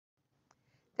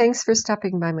Thanks for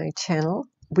stopping by my channel.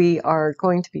 We are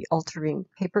going to be altering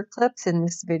paper clips in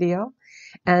this video,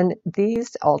 and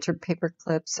these altered paper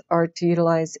clips are to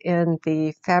utilize in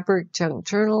the fabric junk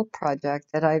journal project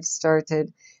that I've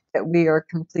started, that we are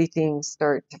completing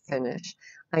start to finish.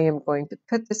 I am going to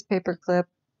put this paper clip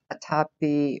atop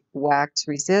the wax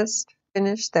resist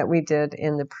finish that we did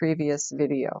in the previous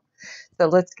video. So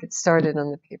let's get started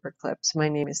on the paper clips. My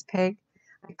name is Peg.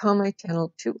 I call my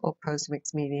channel 2 Old Pros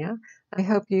Mix Media. I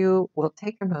hope you will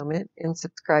take a moment and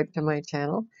subscribe to my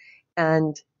channel,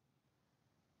 and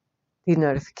the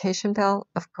notification bell,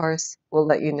 of course, will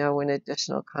let you know when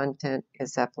additional content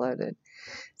is uploaded.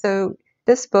 So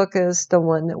this book is the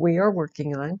one that we are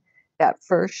working on. That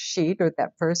first sheet, or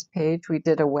that first page, we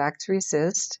did a wax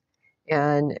resist,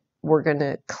 and we're going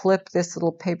to clip this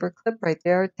little paper clip right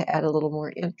there to add a little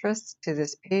more interest to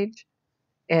this page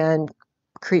and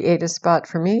create a spot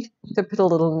for me to put a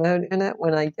little note in it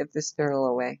when I give this journal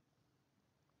away.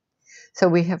 So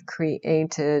we have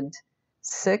created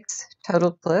 6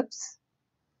 total clips,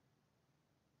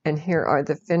 and here are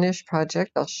the finished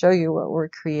project. I'll show you what we're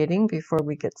creating before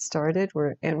we get started.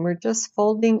 We're just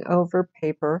folding over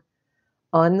paper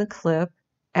on the clip,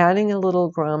 adding a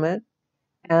little grommet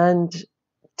and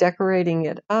decorating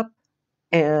it up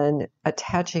and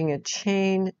attaching a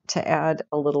chain to add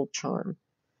a little charm.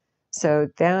 So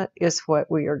that is what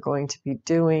we are going to be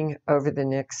doing over the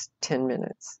next 10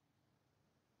 minutes.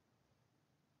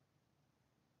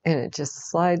 And it just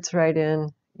slides right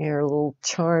in. Your little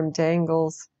charm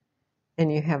dangles,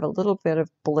 and you have a little bit of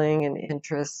bling and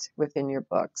interest within your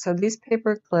book. So these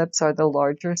paper clips are the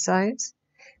larger size.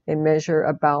 They measure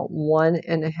about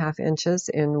 1.5 inches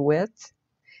in width.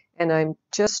 And I'm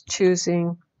just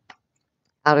choosing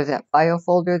out of that file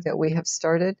folder that we have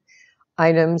started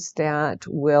items that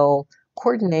will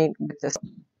coordinate with this.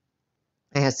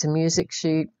 I had some music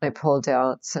sheet. I pulled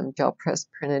out some gel press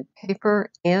printed paper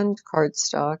and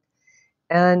cardstock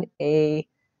and a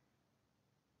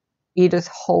Edith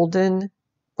Holden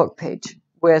book page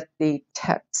with the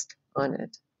text on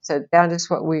it. So that is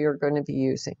what we are going to be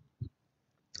using.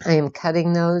 I am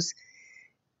cutting those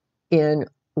in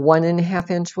 1.5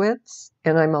 inch widths,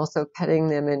 and I'm also cutting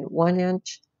them in 1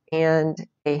 inch and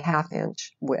a 1/2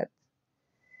 inch width.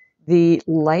 The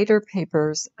lighter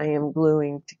papers I am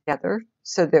gluing together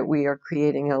so that we are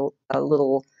creating a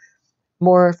little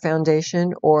more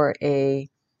foundation or a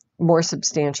more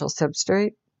substantial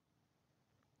substrate.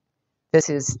 This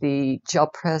is the gel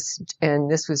press, and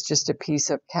this was just a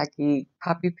piece of khaki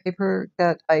copy paper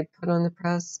that I put on the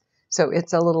press. So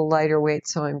it's a little lighter weight,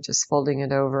 so I'm just folding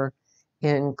it over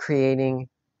and creating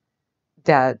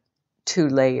that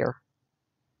 2-layer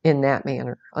in that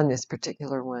manner on this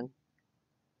particular one.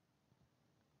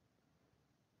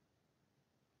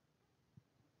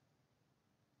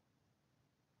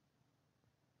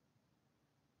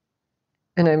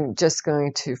 And I'm just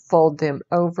going to fold them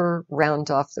over, round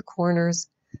off the corners,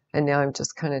 and now I'm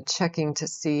just kind of checking to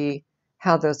see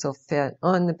how those will fit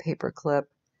on the paper clip.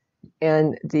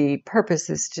 And the purpose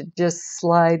is to just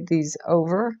slide these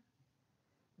over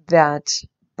that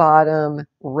bottom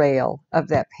rail of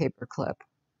that paper clip.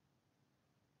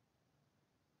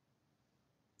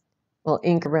 We'll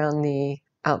ink around the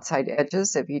outside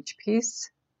edges of each piece.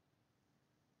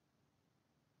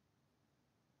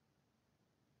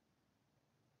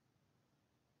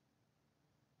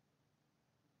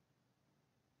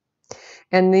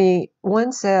 And the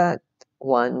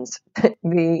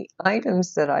the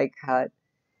items that I cut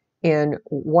in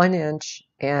 1 inch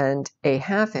and a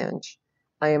 1/2 inch,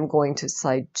 I am going to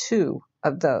slide 2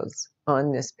 of those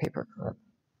on this paper clip.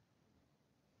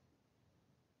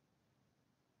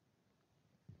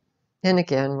 And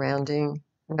again, rounding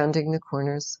the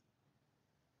corners.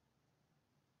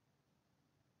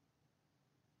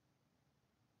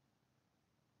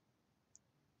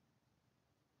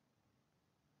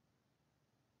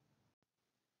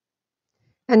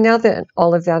 And now that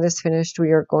all of that is finished,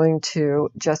 we are going to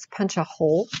just punch a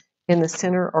hole in the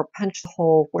center, or punch the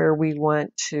hole where we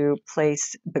want to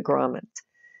place the grommet.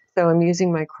 So I'm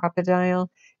using my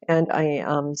crocodile, and I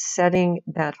am setting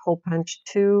that hole punch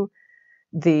to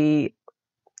the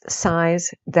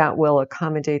size that will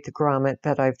accommodate the grommet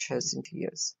that I've chosen to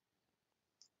use.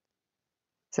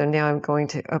 So now I'm going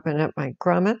to open up my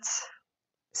grommets,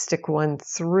 stick one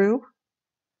through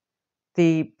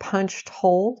the punched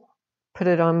hole, put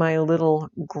it on my little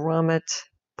grommet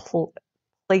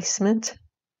placement,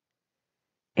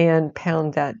 and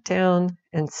pound that down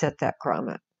and set that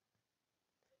grommet.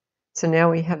 So now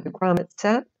we have the grommet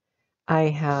set. I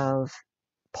have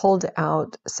pulled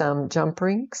out some jump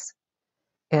rings,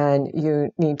 and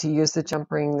you need to use the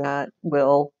jump ring that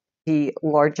will be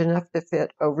large enough to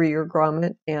fit over your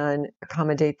grommet and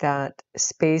accommodate that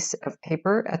space of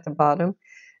paper at the bottom.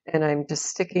 And I'm just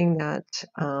sticking that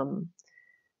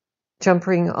jump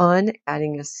ring on,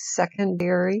 adding a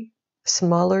secondary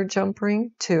smaller jump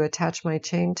ring to attach my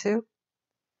chain to,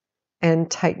 and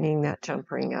tightening that jump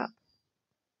ring up.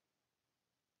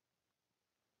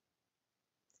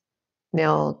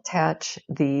 Now I'll attach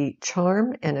the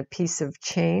charm and a piece of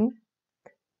chain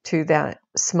to that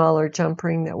smaller jump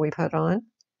ring that we put on,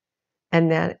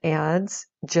 and that adds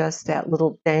just that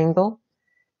little dangle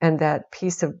and that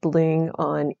piece of bling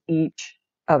on each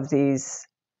of these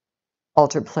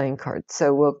altar playing cards.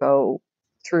 So we'll go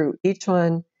through each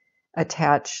one,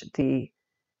 attach the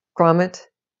grommet,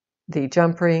 the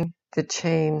jump ring, the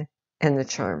chain, and the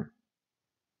charm.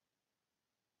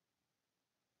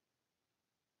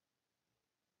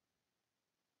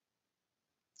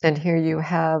 And here you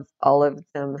have all of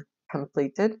them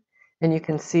completed. And you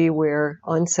can see where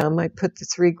on some I put the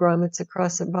 3 grommets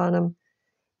across the bottom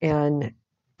and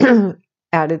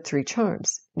added 3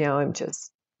 charms. Now I'm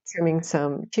just trimming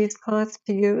some cheesecloth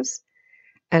to use,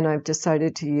 and I've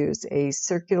decided to use a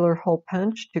circular hole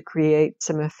punch to create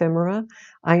some ephemera.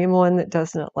 I am one that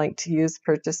does not like to use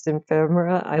purchased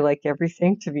ephemera. I like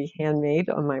everything to be handmade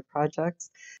on my projects.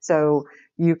 So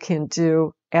you can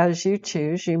do as you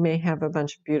choose. You may have a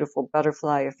bunch of beautiful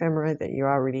butterfly ephemera that you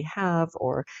already have,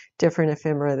 or different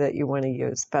ephemera that you want to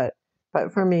use. But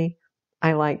for me,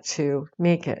 I like to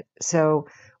make it. So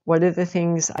one of the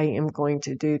things I am going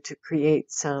to do to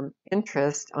create some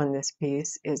interest on this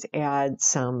piece is add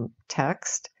some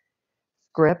text,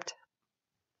 script,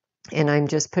 and I'm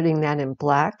just putting that in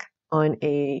black on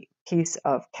a piece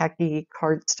of khaki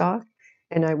cardstock,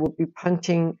 and I will be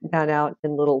punching that out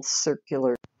in little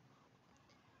circular.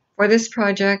 For this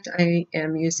project, I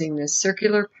am using this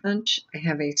circular punch. I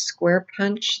have a square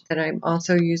punch that I'm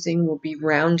also using. Will be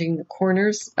rounding the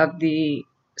corners of the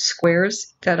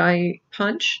squares that I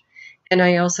punch. And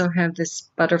I also have this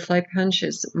butterfly punch,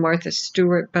 it's Martha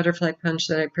Stewart butterfly punch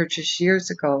that I purchased years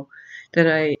ago, that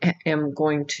I am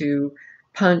going to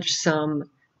punch some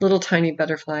little tiny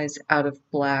butterflies out of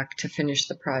black to finish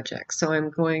the project. So I'm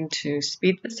going to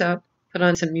speed this up, put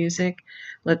on some music.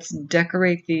 Let's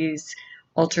decorate these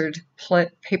altered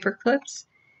paper clips,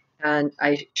 and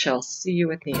I shall see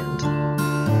you at the end.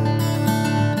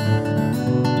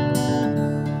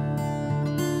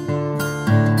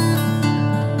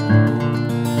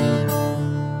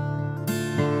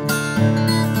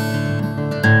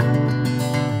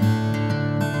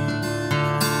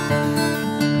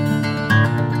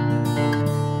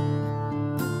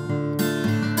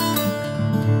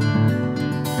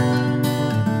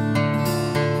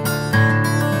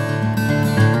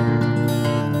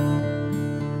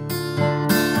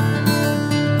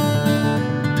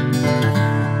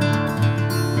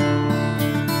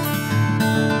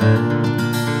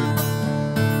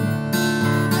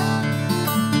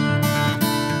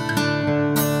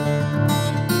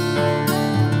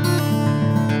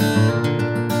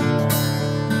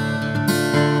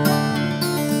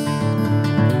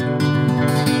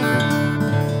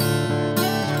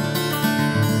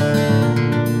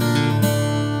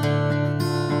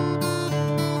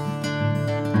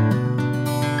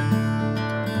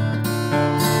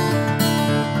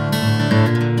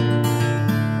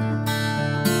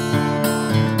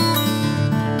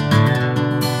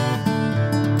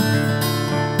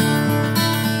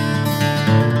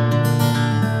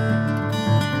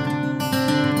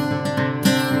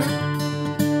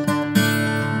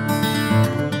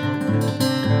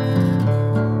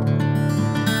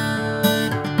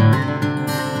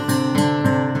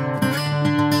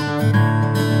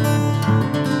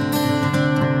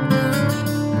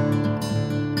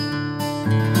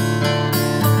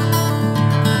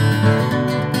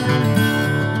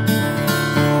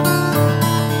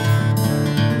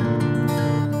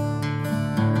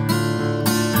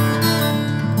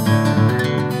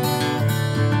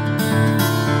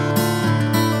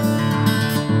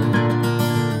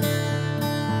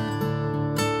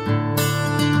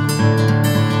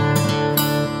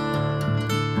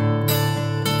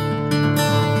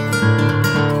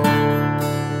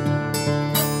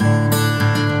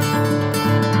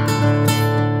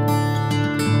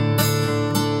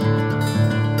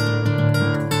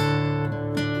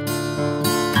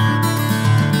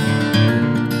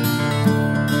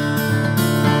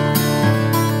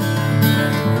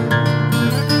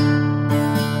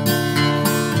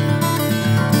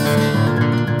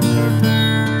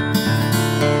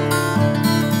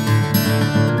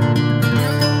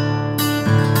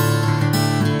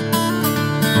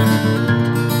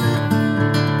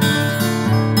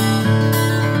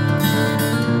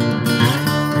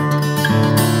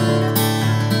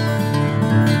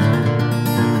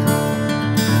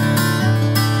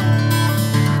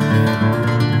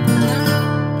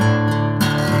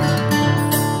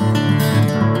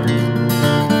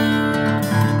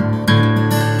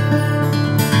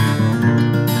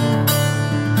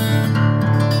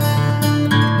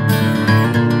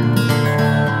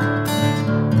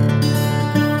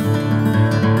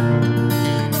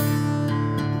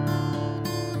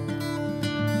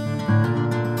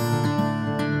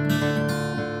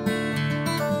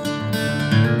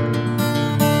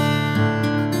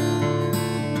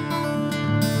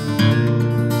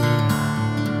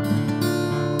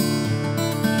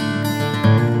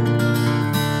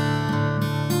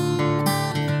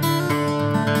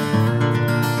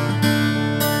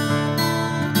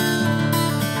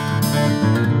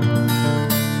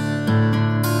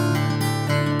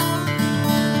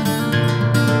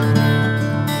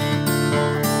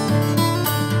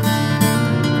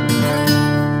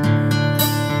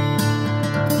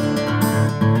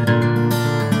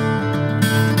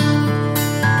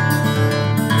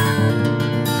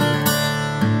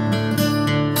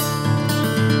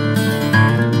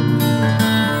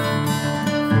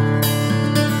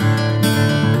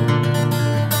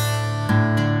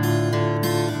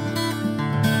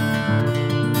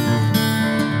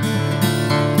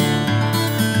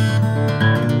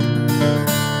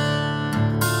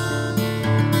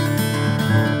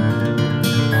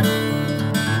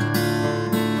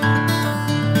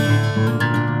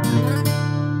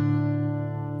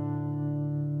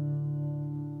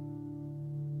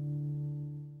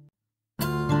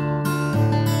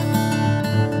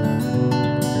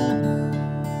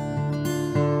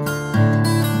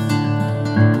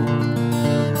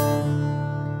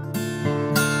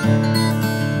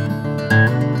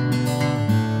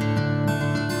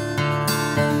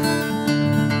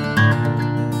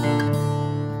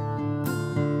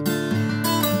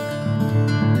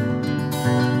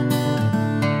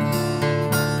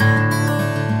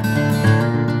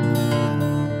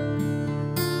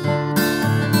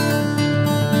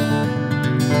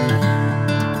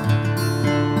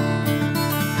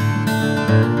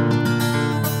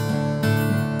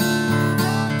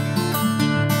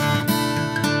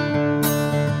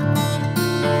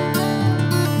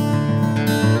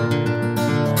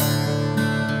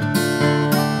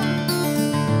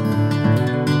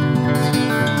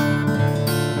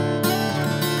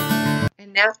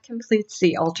 And that completes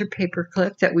the altar paper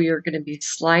clip that we are going to be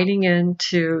sliding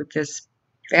into this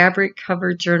fabric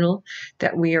cover journal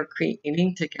that we are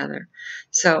creating together.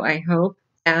 So I hope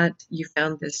that you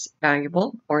found this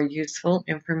valuable or useful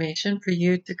information for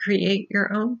you to create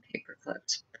your own paper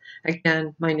clips.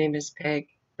 Again, my name is Peg.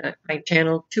 My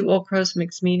channel, Two Old Crows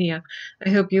Mixed Media. I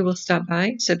hope you will stop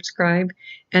by, subscribe,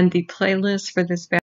 and the playlist for this